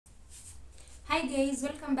Hi guys,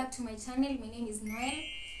 welcome back to my channel. My name is Noel,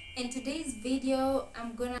 and today's video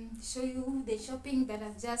I'm gonna show you the shopping that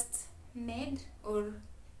I've just made, or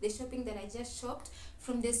the shopping that I just shopped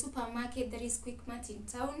from the supermarket that is Quickmart in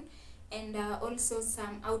town, and also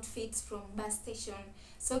some outfits from bus station.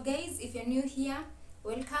 So guys, if you're new here,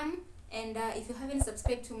 welcome, and if you haven't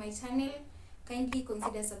subscribed to my channel, kindly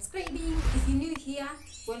consider subscribing. If you're new here,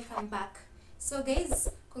 welcome back. So guys,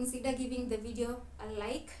 consider giving the video a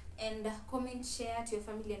like and comment, share to your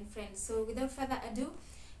family and friends. So without further ado,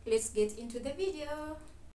 let's get into the video.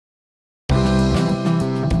 So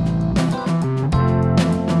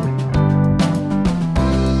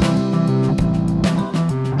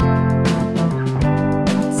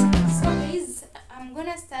guys, I'm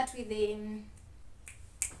gonna start with the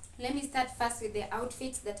let me start first with the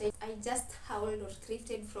outfits that I just hauled or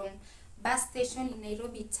thrifted from bus station in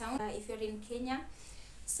Nairobi town, if you're in Kenya.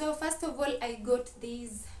 So first of all, I got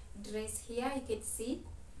this dress here. You can see,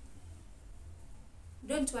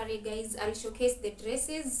 don't worry guys, I'll showcase the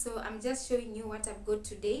dresses, so I'm just showing you what I've got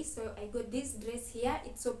today. So I got this dress here.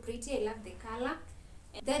 It's so pretty. I love the color,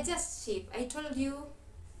 and they're just cheap. I told you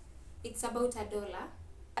it's about $1.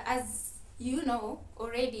 As you know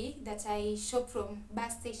already that I shop from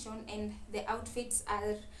bus station and the outfits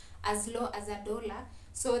are as low as $1.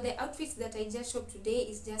 So the outfits that I just shopped today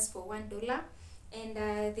is just for $1, and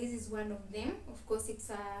this is one of them. Of course, it's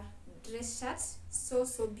a dress shirt,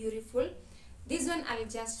 so beautiful. This one I'll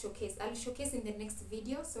just showcase. I'll showcase in the next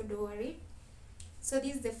video, so don't worry. So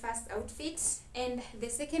this is the first outfit, and the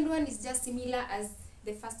second one is just similar as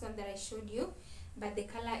the first one that I showed you, but the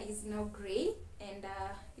color is now gray, and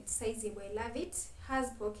it's sizable. I love it.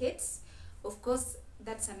 Has pockets. Of course,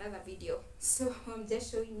 that's another video, so I'm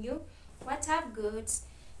just showing you what I've got.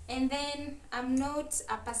 And then I'm not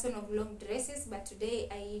a person of long dresses, but today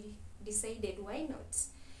I decided why not,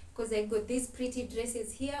 because I got these pretty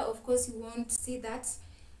dresses here. Of course, you won't see that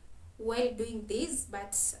while doing this,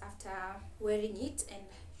 but after wearing it and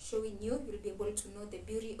showing you, you'll be able to know the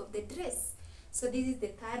beauty of the dress. So this is the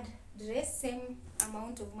third dress, same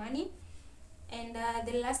amount of money. And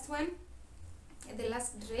the last one, the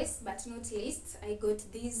last dress but not least, I got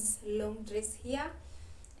this long dress here,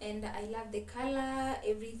 and I love the color,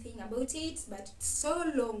 everything about it, but it's so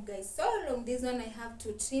long guys, so long. This one I have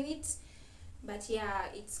to trim it, but yeah,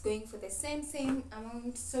 it's going for the same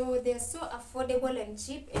amount. So they're so affordable and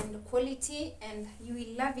cheap and quality, and you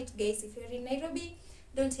will love it guys. If you're in Nairobi,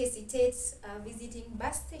 don't hesitate visiting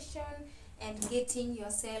bus station and getting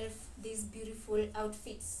yourself these beautiful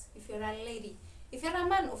outfits. If you're a lady, if you're a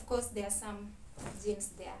man, of course there are some jeans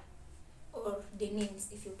there, or denims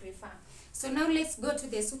if you prefer. So now let's go to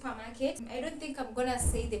the supermarket. I don't think I'm gonna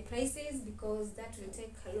say the prices because that will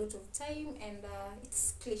take a lot of time, and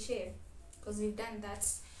it's cliche because we've done that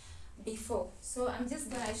before. So I'm just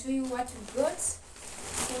gonna show you what we got.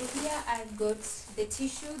 So here I've got the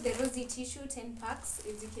tissue, the rosy tissue, 10 packs,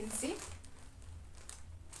 as you can see.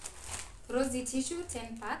 Rosy tissue,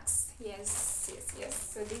 10 packs. Yes.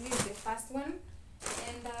 So this is the first one,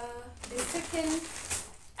 and the second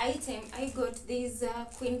item, I got these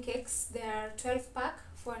queen cakes. They are 12 pack,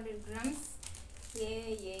 400 grams.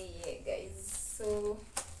 Yeah guys. So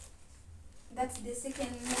that's the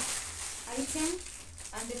second item.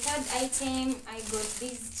 And the third item, I got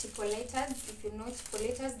these chipolatas. If you know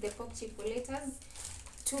chipolatas, the pork chipolatas,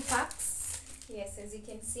 2 packs. Yes, as you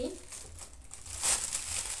can see.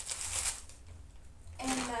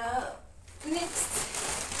 And next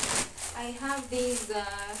I have these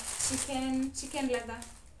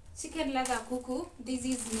chicken ladha kuku. This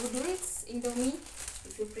is noodles, Indomie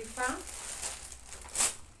if you prefer.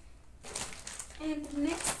 And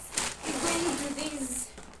next we're going to this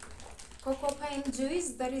cocoa pine juice,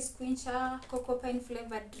 that is quincha cocoa pine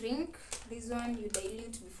flavored drink. This one you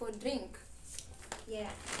dilute before drink.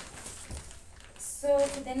 Yeah. So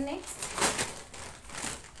the next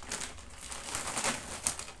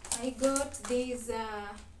I got this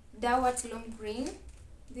dawat long grain.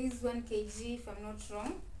 This is 1 kg if I'm not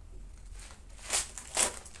wrong.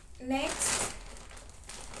 Next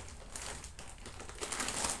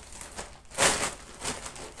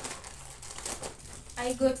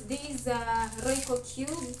I got these Royco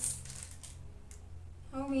cubes.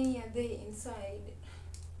 How many are they inside?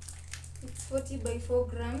 It's 40 by 4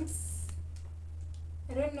 grams.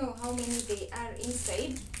 I don't know how many they are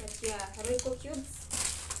inside, but yeah, Royco cubes.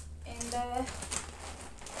 And I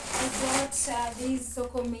got these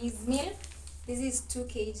Soko maize meal. This is 2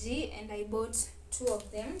 kg, and I bought 2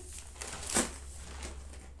 of them.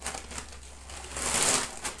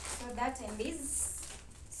 So that and this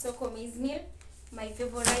Soko maize meal, my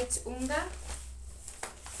favorite unga.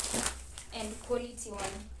 and quality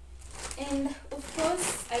one. And of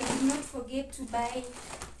course I did not forget to buy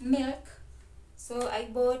milk, so I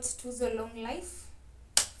bought Tuzo Long Life,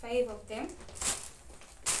 5 of them.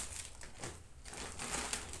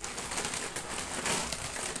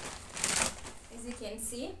 As you can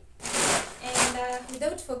see. And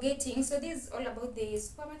without forgetting, so this is all about the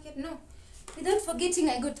supermarket. No, without forgetting,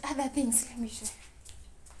 I got other things. Let me show you.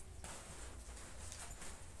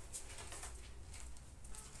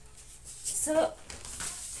 So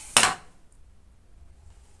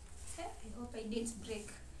I hope I didn't break.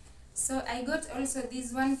 So I got also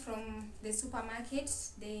this one from the supermarket,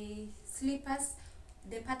 the slippers,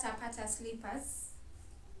 the pata pata slippers.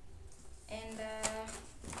 And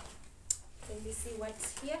let me see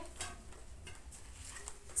what's here.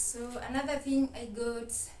 So another thing, I got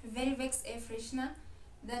Velvex air freshener,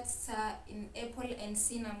 that's in apple and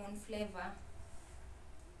cinnamon flavor.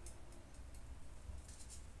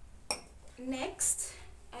 Next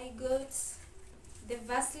I got the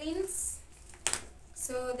Vaselines.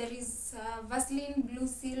 So there is Vaseline Blue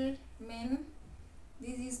Seal Men.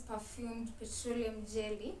 This is perfumed petroleum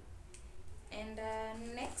jelly. And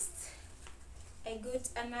next I got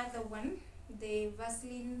another one, the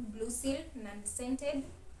Vaseline Blue Seal non-scented.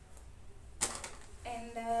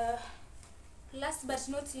 And last but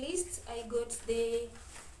not least, I got the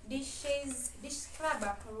dish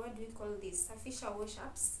scrubber, or what do we call this, Fisher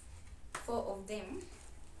wash-ups, 4 of them.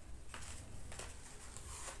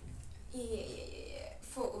 Yeah,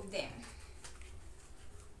 4 of them.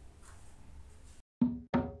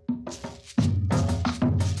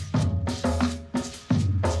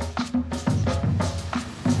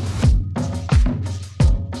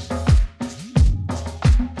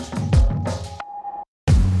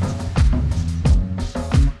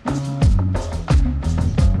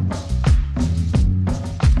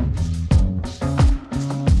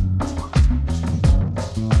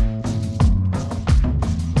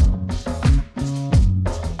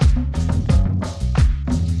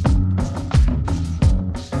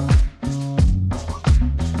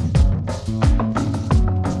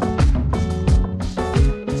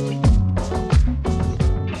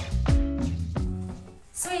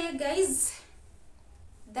 Guys,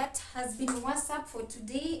 that has been WhatsApp for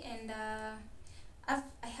today. And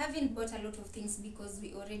I haven't bought a lot of things because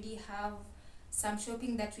we already have some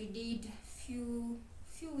shopping that we did few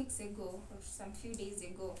weeks ago or some few days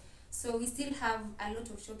ago, so we still have a lot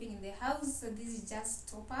of shopping in the house. So this is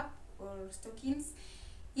just top up or stockings.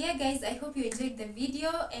 Yeah guys, I hope you enjoyed the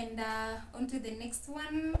video, and on to the next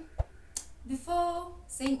one. Before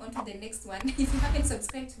saying on to the next one, if you haven't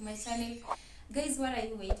subscribed to my channel, guys, what are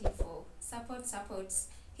you waiting for? Support.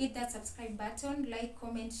 Hit that subscribe button, like,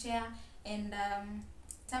 comment, share, and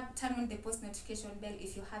turn on the post notification bell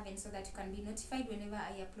if you haven't, so that you can be notified whenever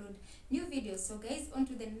I upload new videos. So guys, on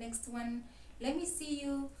to the next one. Let me see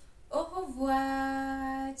you. Au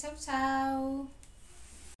revoir. Ciao ciao.